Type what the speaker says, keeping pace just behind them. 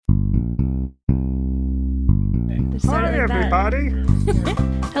everybody.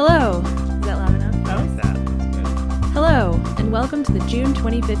 Hello. Is that loud enough? I like that. That's good. Hello, and welcome to the June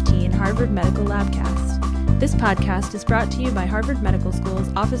 2015 Harvard Medical Labcast. This podcast is brought to you by Harvard Medical School's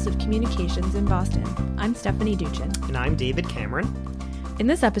Office of Communications in Boston. I'm Stephanie Duchin. And I'm David Cameron. In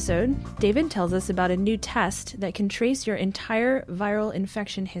this episode, David tells us about a new test that can trace your entire viral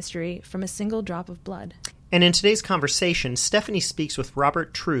infection history from a single drop of blood. And in today's conversation, Stephanie speaks with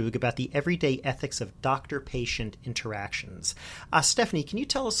Robert Truog about the everyday ethics of doctor-patient interactions. Stephanie, can you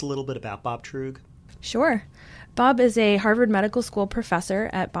tell us a little bit about Bob Truog? Sure. Bob is a Harvard Medical School professor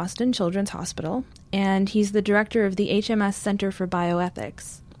at Boston Children's Hospital, and he's the director of the HMS Center for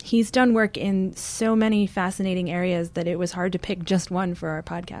Bioethics. He's done work in so many fascinating areas that it was hard to pick just one for our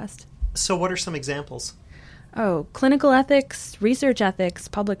podcast. So what are some examples? Oh, clinical ethics, research ethics,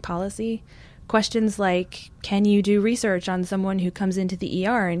 public policy. Questions like, can you do research on someone who comes into the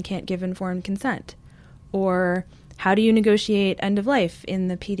ER and can't give informed consent? Or how do you negotiate end of life in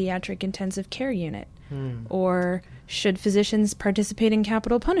the pediatric intensive care unit? Or should physicians participate in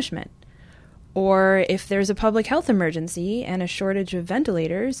capital punishment? Or if there's a public health emergency and a shortage of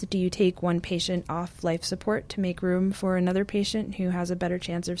ventilators, do you take one patient off life support to make room for another patient who has a better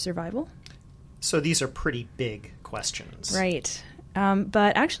chance of survival? So these are pretty big questions. Right.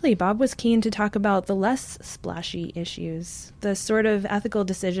 But actually, Bob was keen to talk about the less splashy issues, the sort of ethical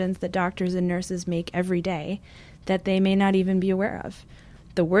decisions that doctors and nurses make every day that they may not even be aware of.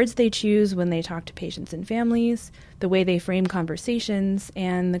 The words they choose when they talk to patients and families, the way they frame conversations,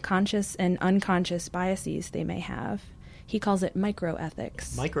 and the conscious and unconscious biases they may have. He calls it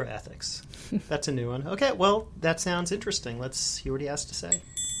microethics. Microethics. That's a new one. Okay, well, that sounds interesting. Let's hear what he has to say.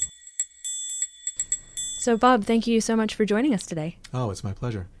 So, Bob, thank you so much for joining us today. Oh, it's my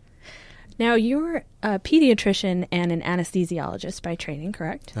pleasure. Now, you're a pediatrician and an anesthesiologist by training,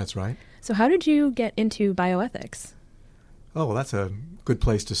 correct? That's right. So how did you get into bioethics? Oh, well, that's a good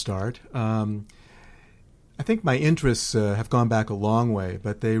place to start. I think my interests have gone back a long way,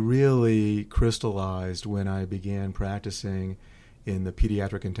 but they really crystallized when I began practicing in the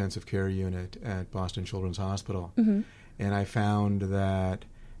pediatric intensive care unit at Boston Children's Hospital. Mm-hmm. And I found that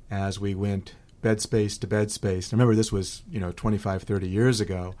as we went bed space to bed space, remember this was 25, 30 years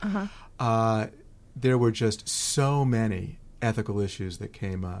ago, there were just so many ethical issues that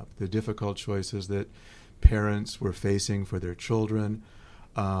came up, the difficult choices that parents were facing for their children,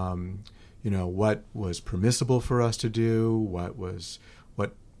 what was permissible for us to do, what was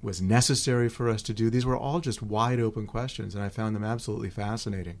necessary for us to do. These were all just wide open questions, and I found them absolutely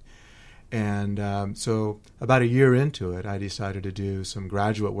fascinating. And so about a year into it, I decided to do some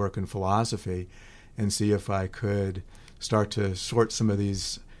graduate work in philosophy and see if I could start to sort some of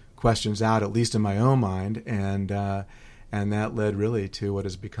these questions out, at least in my own mind, and that led really to what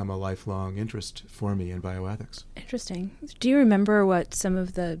has become a lifelong interest for me in bioethics. Interesting. Do you remember what some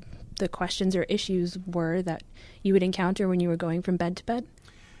of the questions or issues were that you would encounter when you were going from bed to bed?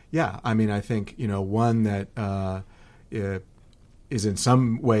 Yeah, I mean, I think, one that is in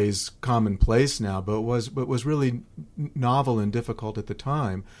some ways commonplace now, but was really novel and difficult at the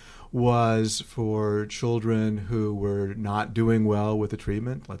time, was for children who were not doing well with the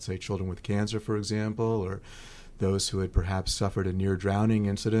treatment, let's say children with cancer, for example, or those who had perhaps suffered a near-drowning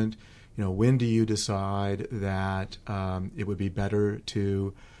incident. When do you decide that it would be better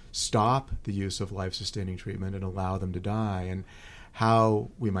to stop the use of life-sustaining treatment and allow them to die? And how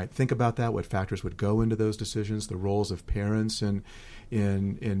we might think about that, what factors would go into those decisions, the roles of parents in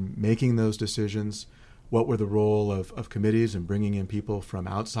making those decisions, what were the role of committees and bringing in people from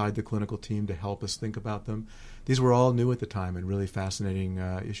outside the clinical team to help us think about them. These were all new at the time and really fascinating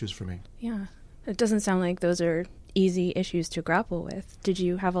issues for me. Yeah. It doesn't sound like those are easy issues to grapple with. Did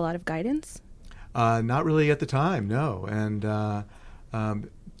you have a lot of guidance? Not really at the time, no. And, I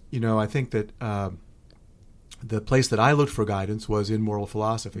think that the place that I looked for guidance was in moral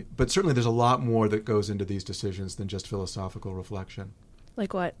philosophy. But certainly there's a lot more that goes into these decisions than just philosophical reflection.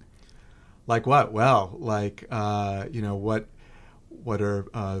 Like what? Like what? Well, what are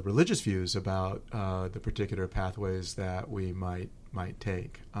religious views about the particular pathways that we might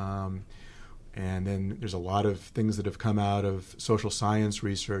take? And then there's a lot of things that have come out of social science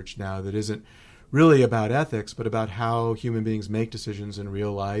research now that isn't really about ethics, but about how human beings make decisions in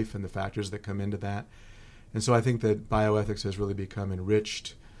real life and the factors that come into that. And so I think that bioethics has really become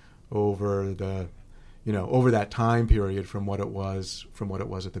enriched over over that time period from what it was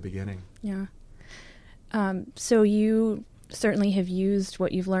at the beginning. Yeah. So you certainly have used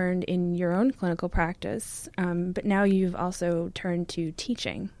what you've learned in your own clinical practice, but now you've also turned to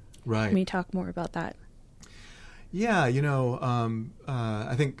teaching. Right. Can we talk more about that? Yeah,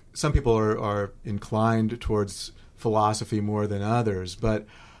 I think some people are inclined towards philosophy more than others, but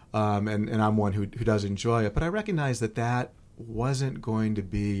and I'm one who does enjoy it. But I recognize that wasn't going to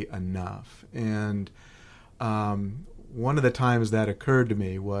be enough. And one of the times that occurred to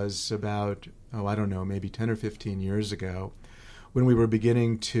me was about, I don't know, maybe 10 or 15 years ago, when we were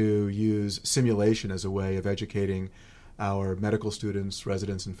beginning to use simulation as a way of educating our medical students,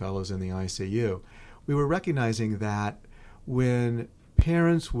 residents, and fellows in the ICU. We were recognizing that when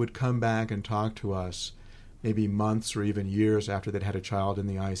parents would come back and talk to us, maybe months or even years after they'd had a child in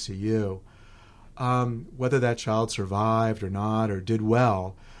the ICU, whether that child survived or not or did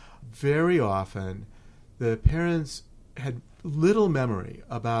well, very often the parents had little memory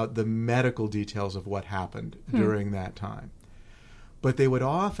about the medical details of what happened during that time. But they would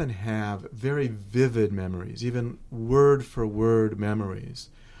often have very vivid memories, even word-for-word memories,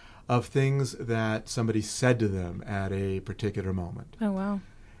 of things that somebody said to them at a particular moment. Oh, wow.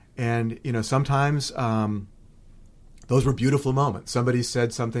 And, sometimes those were beautiful moments. Somebody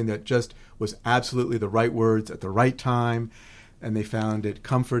said something that just was absolutely the right words at the right time, and they found it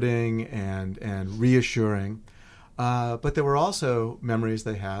comforting and reassuring. But there were also memories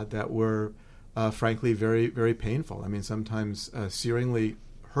they had that were, frankly, very, very painful. I mean, sometimes searingly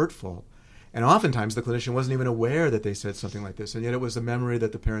hurtful. And oftentimes the clinician wasn't even aware that they said something like this, and yet it was a memory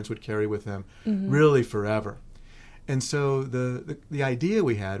that the parents would carry with them really forever. And so the idea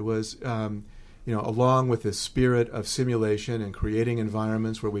we had was, along with this spirit of simulation and creating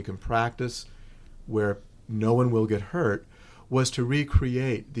environments where we can practice where no one will get hurt, was to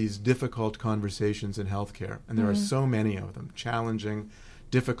recreate these difficult conversations in healthcare. And there are so many of them, challenging,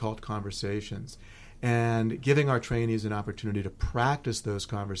 difficult conversations. And giving our trainees an opportunity to practice those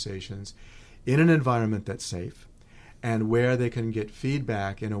conversations in an environment that's safe and where they can get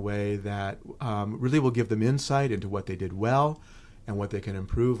feedback in a way that really will give them insight into what they did well and what they can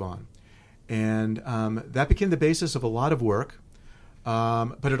improve on. And that became the basis of a lot of work,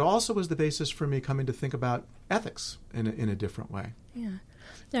 but it also was the basis for me coming to think about ethics in a different way. Yeah.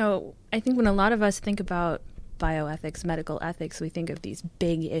 Now, I think when a lot of us think about bioethics, medical ethics, we think of these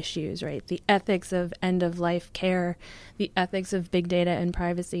big issues, right? The ethics of end-of-life care, the ethics of big data and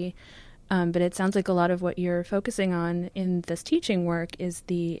privacy. But it sounds like a lot of what you're focusing on in this teaching work is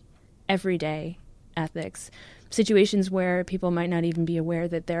the everyday ethics, situations where people might not even be aware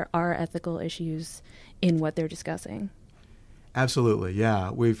that there are ethical issues in what they're discussing. Absolutely,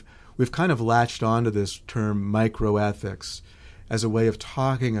 yeah. We've kind of latched onto this term microethics as a way of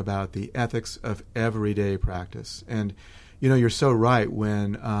talking about the ethics of everyday practice. And, you're so right.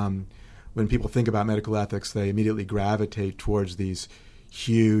 When people think about medical ethics, they immediately gravitate towards these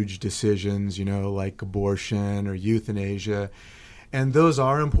huge decisions, like abortion or euthanasia. And those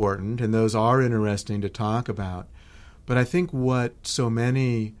are important and those are interesting to talk about. But I think what so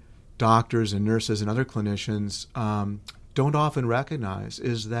many doctors and nurses and other clinicians don't often recognize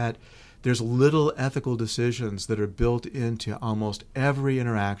is that there's little ethical decisions that are built into almost every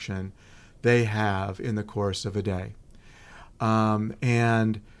interaction they have in the course of a day.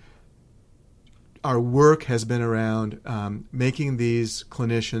 And our work has been around making these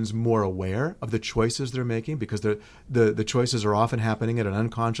clinicians more aware of the choices they're making, because the choices are often happening at an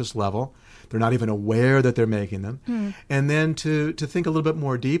unconscious level. They're not even aware that they're making them. And then to think a little bit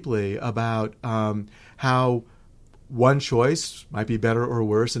more deeply about how one choice might be better or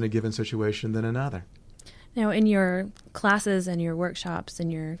worse in a given situation than another. Now, in your classes and your workshops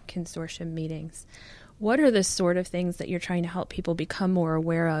and your consortium meetings, what are the sort of things that you're trying to help people become more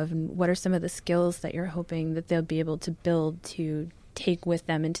aware of, and what are some of the skills that you're hoping that they'll be able to build to take with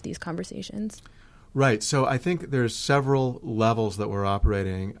them into these conversations? Right. So I think there's several levels that we're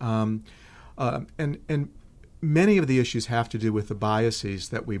operating, and many of the issues have to do with the biases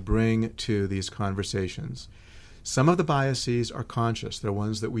that we bring to these conversations. Some of the biases are conscious. They're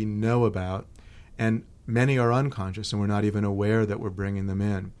ones that we know about, and many are unconscious, and we're not even aware that we're bringing them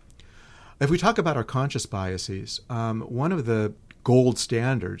in. If we talk about our conscious biases, one of the gold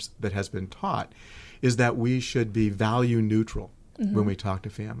standards that has been taught is that we should be value neutral when we talk to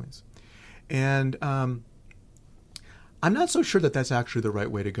families. And I'm not so sure that that's actually the right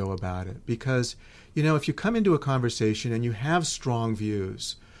way to go about it, because, if you come into a conversation and you have strong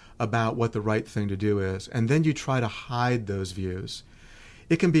views about what the right thing to do is, and then you try to hide those views,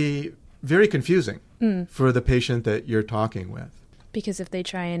 it can be very confusing for the patient that you're talking with. Because if they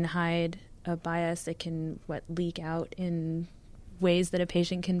try and hide a bias, it can leak out in ways that a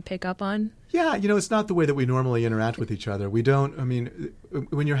patient can pick up on? Yeah, it's not the way that we normally interact with each other. We don't,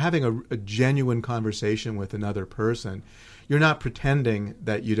 when you're having a genuine conversation with another person, you're not pretending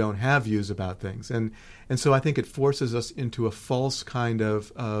that you don't have views about things. And so I think it forces us into a false kind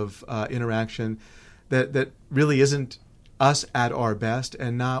of interaction that really isn't us at our best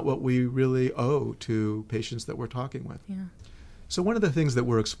and not what we really owe to patients that we're talking with. Yeah. So one of the things that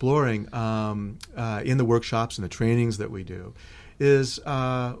we're exploring in the workshops and the trainings that we do is,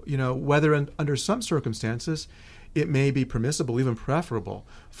 whether under some circumstances it may be permissible, even preferable,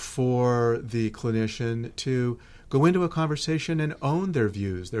 for the clinician to go into a conversation and own their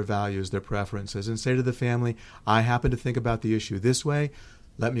views, their values, their preferences, and say to the family, I happen to think about the issue this way.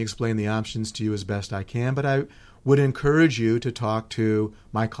 Let me explain the options to you as best I can, but I would encourage you to talk to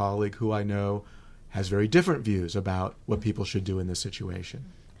my colleague who I know has very different views about what people should do in this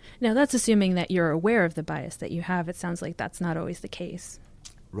situation. Now, that's assuming that you're aware of the bias that you have. It sounds like that's not always the case.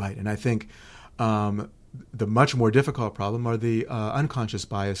 Right, and I think the much more difficult problem are the unconscious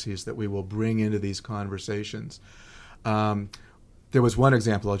biases that we will bring into these conversations. There was one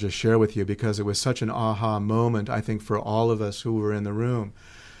example I'll just share with you because it was such an aha moment, I think, for all of us who were in the room.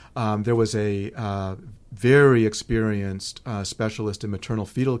 There was a very experienced specialist in maternal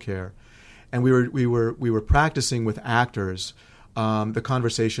fetal care, and we were practicing with actors the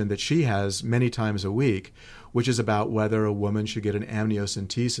conversation that she has many times a week, which is about whether a woman should get an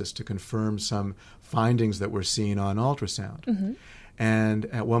amniocentesis to confirm some findings that were seen on ultrasound. Mm-hmm. And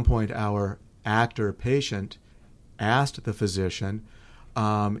at one point, our actor patient asked the physician,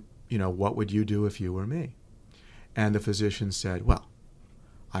 what would you do if you were me? And the physician said, well,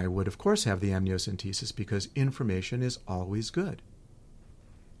 I would, of course, have the amniocentesis because information is always good.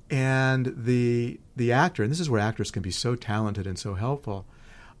 And the actor, and this is where actors can be so talented and so helpful,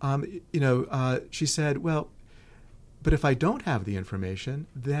 she said, well, but if I don't have the information,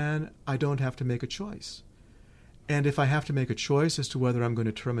 then I don't have to make a choice. And if I have to make a choice as to whether I'm going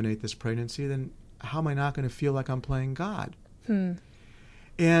to terminate this pregnancy, then how am I not going to feel like I'm playing God?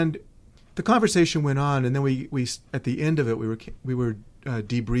 And the conversation went on, and then we at the end of it, we were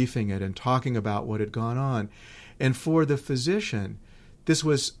debriefing it and talking about what had gone on. And for the physician, this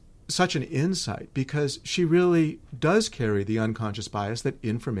was such an insight because she really does carry the unconscious bias that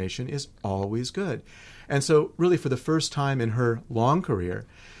information is always good. And so really for the first time in her long career,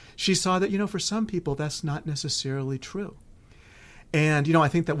 she saw that, for some people that's not necessarily true. And, I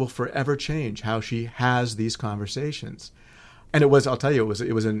think that will forever change how she has these conversations. And I'll tell you,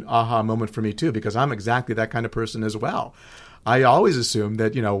 it was an aha moment for me too, because I'm exactly that kind of person as well. I always assumed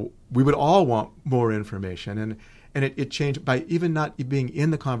that, we would all want more information. And it changed by even not being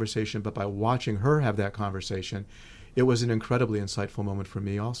in the conversation, but by watching her have that conversation. It was an incredibly insightful moment for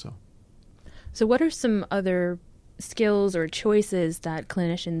me also. So what are some other skills or choices that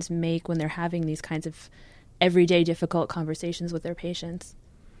clinicians make when they're having these kinds of everyday difficult conversations with their patients?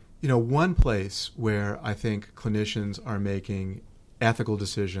 One place where I think clinicians are making ethical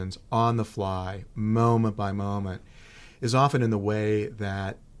decisions on the fly, moment by moment, is often in the way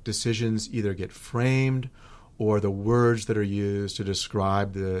that decisions either get framed or the words that are used to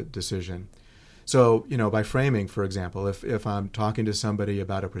describe the decision. So, by framing, for example, if I'm talking to somebody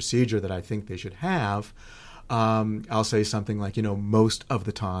about a procedure that I think they should have, I'll say something like, most of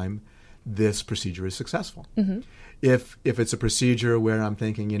the time, this procedure is successful. Mm-hmm. If it's a procedure where I'm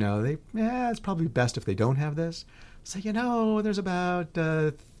thinking, it's probably best if they don't have this, say, there's about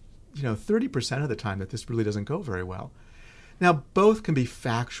 30% of the time that this really doesn't go very well. Now, both can be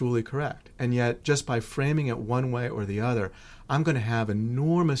factually correct, and yet just by framing it one way or the other, I'm going to have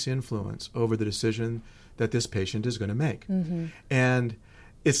enormous influence over the decision that this patient is going to make. Mm-hmm. And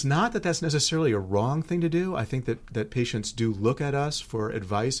it's not that that's necessarily a wrong thing to do. I think that patients do look at us for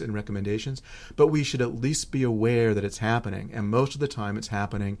advice and recommendations, but we should at least be aware that it's happening, and most of the time it's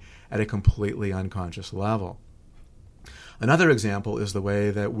happening at a completely unconscious level. Another example is the way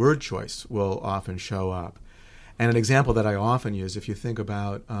that word choice will often show up. And an example that I often use, if you think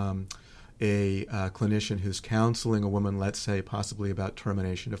about a clinician who's counseling a woman, let's say, possibly about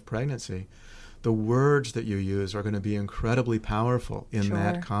termination of pregnancy, the words that you use are going to be incredibly powerful in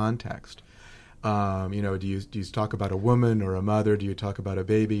that context. Do you talk about a woman or a mother? Do you talk about a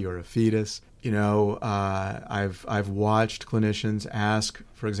baby or a fetus? I've watched clinicians ask,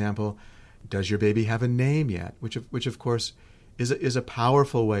 for example, does your baby have a name yet? Which of course is a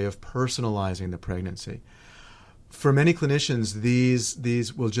powerful way of personalizing the pregnancy. For many clinicians,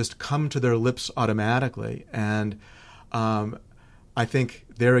 these will just come to their lips automatically, and I think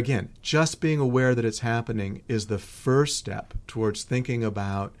there again, just being aware that it's happening is the first step towards thinking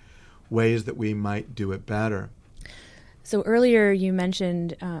about ways that we might do it better. So earlier you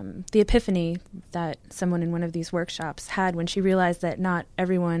mentioned the epiphany that someone in one of these workshops had when she realized that not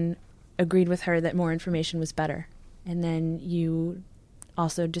everyone agreed with her that more information was better. And then you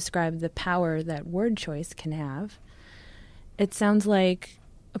also described the power that word choice can have. It sounds like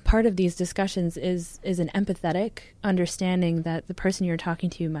a part of these discussions is an empathetic understanding that the person you're talking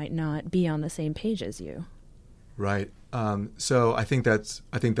to might not be on the same page as you. Right. So I think that's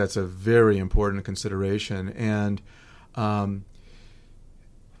a very important consideration. And on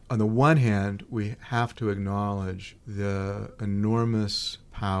the one hand, we have to acknowledge the enormous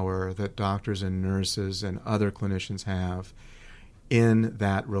power that doctors and nurses and other clinicians have in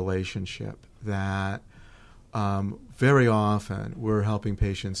that relationship, that very often we're helping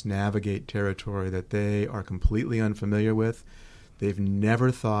patients navigate territory that they are completely unfamiliar with, they've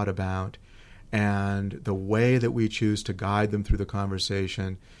never thought about, and the way that we choose to guide them through the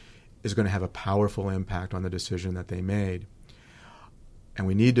conversation is going to have a powerful impact on the decision that they made. And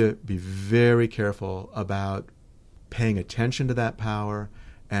we need to be very careful about paying attention to that power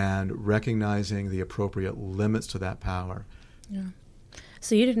and recognizing the appropriate limits to that power. Yeah.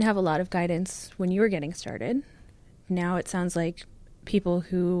 So you didn't have a lot of guidance when you were getting started. Now it sounds like people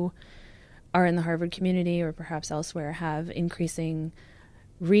who are in the Harvard community or perhaps elsewhere have increasing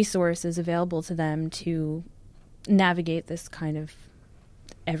resources available to them to navigate this kind of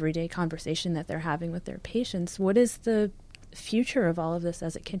everyday conversation that they're having with their patients. What is the future of all of this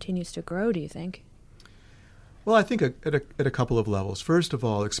as it continues to grow, do you think? Well, I think at a couple of levels. First of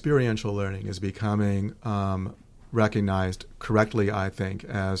all, experiential learning is becoming recognized correctly, I think,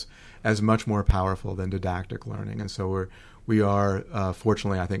 as much more powerful than didactic learning. And so we are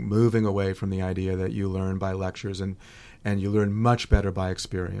fortunately, I think, moving away from the idea that you learn by lectures and you learn much better by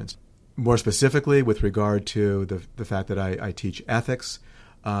experience. More specifically, with regard to the fact that I teach ethics,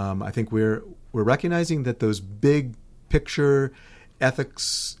 I think we're recognizing that those big picture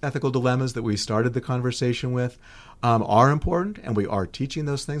ethical dilemmas that we started the conversation with are important, and we are teaching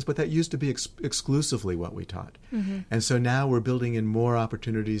those things, but that used to be exclusively what we taught. Mm-hmm. And so now we're building in more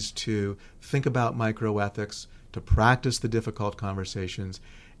opportunities to think about microethics, to practice the difficult conversations,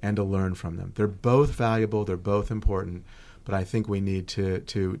 and to learn from them. They're both valuable, they're both important, but I think we need to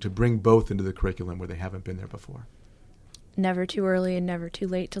bring both into the curriculum where they haven't been there before. Never too early and never too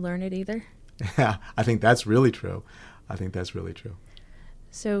late to learn it either? Yeah, I think that's really true.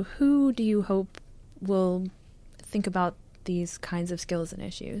 So who do you hope will think about these kinds of skills and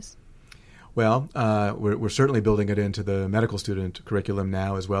issues? Well, we're certainly building it into the medical student curriculum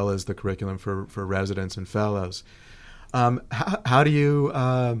now, as well as the curriculum for residents and fellows. How do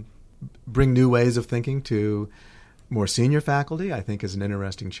you bring new ways of thinking to more senior faculty? I think is an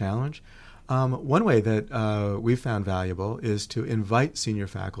interesting challenge. One way that we've found valuable is to invite senior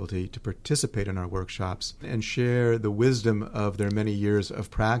faculty to participate in our workshops and share the wisdom of their many years of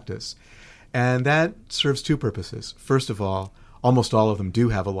practice. And that serves two purposes. First of all, almost all of them do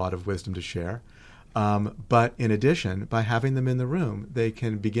have a lot of wisdom to share. But in addition, by having them in the room, they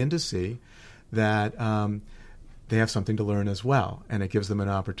can begin to see that they have something to learn as well. And it gives them an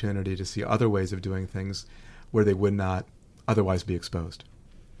opportunity to see other ways of doing things where they would not otherwise be exposed.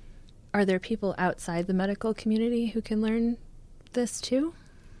 Are there people outside the medical community who can learn this too?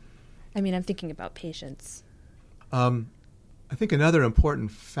 I mean, I'm thinking about patients. I think another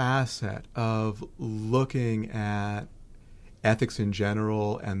important facet of looking at ethics in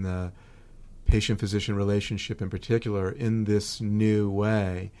general and the patient-physician relationship in particular in this new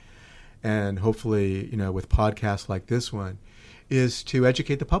way, and hopefully, with podcasts like this one, is to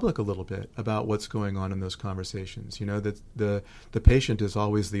educate the public a little bit about what's going on in those conversations. That the patient is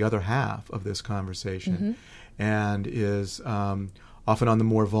always the other half of this conversation, mm-hmm. and is often on the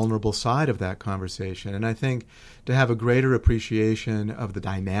more vulnerable side of that conversation. And I think to have a greater appreciation of the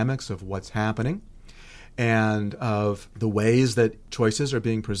dynamics of what's happening and of the ways that choices are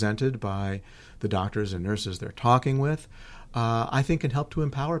being presented by the doctors and nurses they're talking with, I think can help to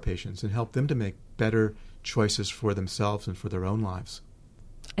empower patients and help them to make better choices for themselves and for their own lives.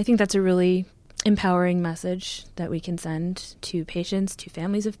 I think that's a really empowering message that we can send to patients, to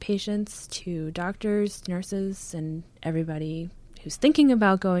families of patients, to doctors, nurses, and everybody who's thinking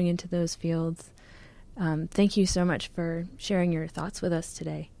about going into those fields. Thank you so much for sharing your thoughts with us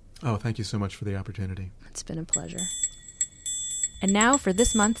today. Oh, thank you so much for the opportunity. It's been a pleasure. And now for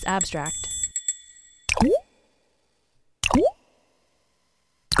this month's abstract.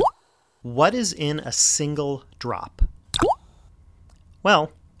 What is in a single drop?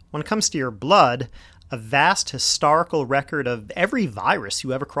 Well, when it comes to your blood, a vast historical record of every virus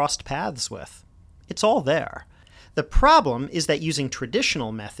you ever crossed paths with. It's all there. The problem is that using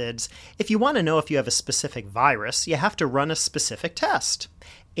traditional methods, if you want to know if you have a specific virus, you have to run a specific test.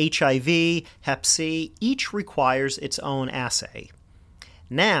 HIV, Hep C, each requires its own assay.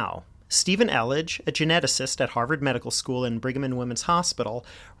 Now, Stephen Elledge, a geneticist at Harvard Medical School and Brigham and Women's Hospital,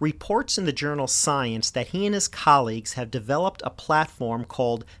 reports in the journal Science that he and his colleagues have developed a platform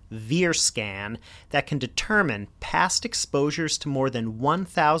called VirScan that can determine past exposures to more than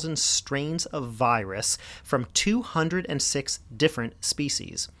 1,000 strains of virus from 206 different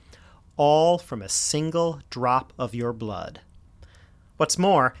species, all from a single drop of your blood. What's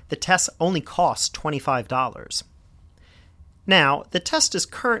more, the test only costs $25. Now, the test is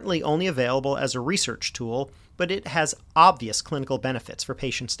currently only available as a research tool, but it has obvious clinical benefits for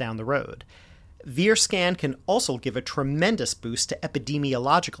patients down the road. VirScan can also give a tremendous boost to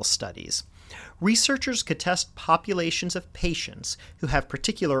epidemiological studies. Researchers could test populations of patients who have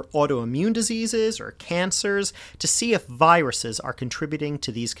particular autoimmune diseases or cancers to see if viruses are contributing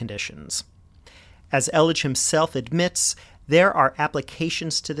to these conditions. As Elledge himself admits, there are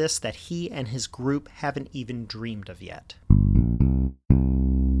applications to this that he and his group haven't even dreamed of yet.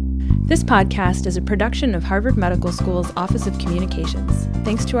 This podcast is a production of Harvard Medical School's Office of Communications,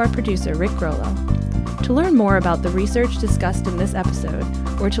 thanks to our producer, Rick Grollo. To learn more about the research discussed in this episode,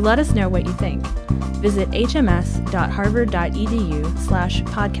 or to let us know what you think, visit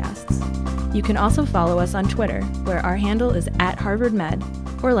hms.harvard.edu/podcasts. You can also follow us on Twitter, where our handle is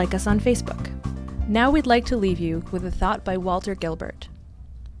 @HarvardMed, or like us on Facebook. Now we'd like to leave you with a thought by Walter Gilbert.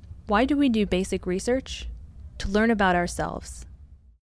 Why do we do basic research? To learn about ourselves.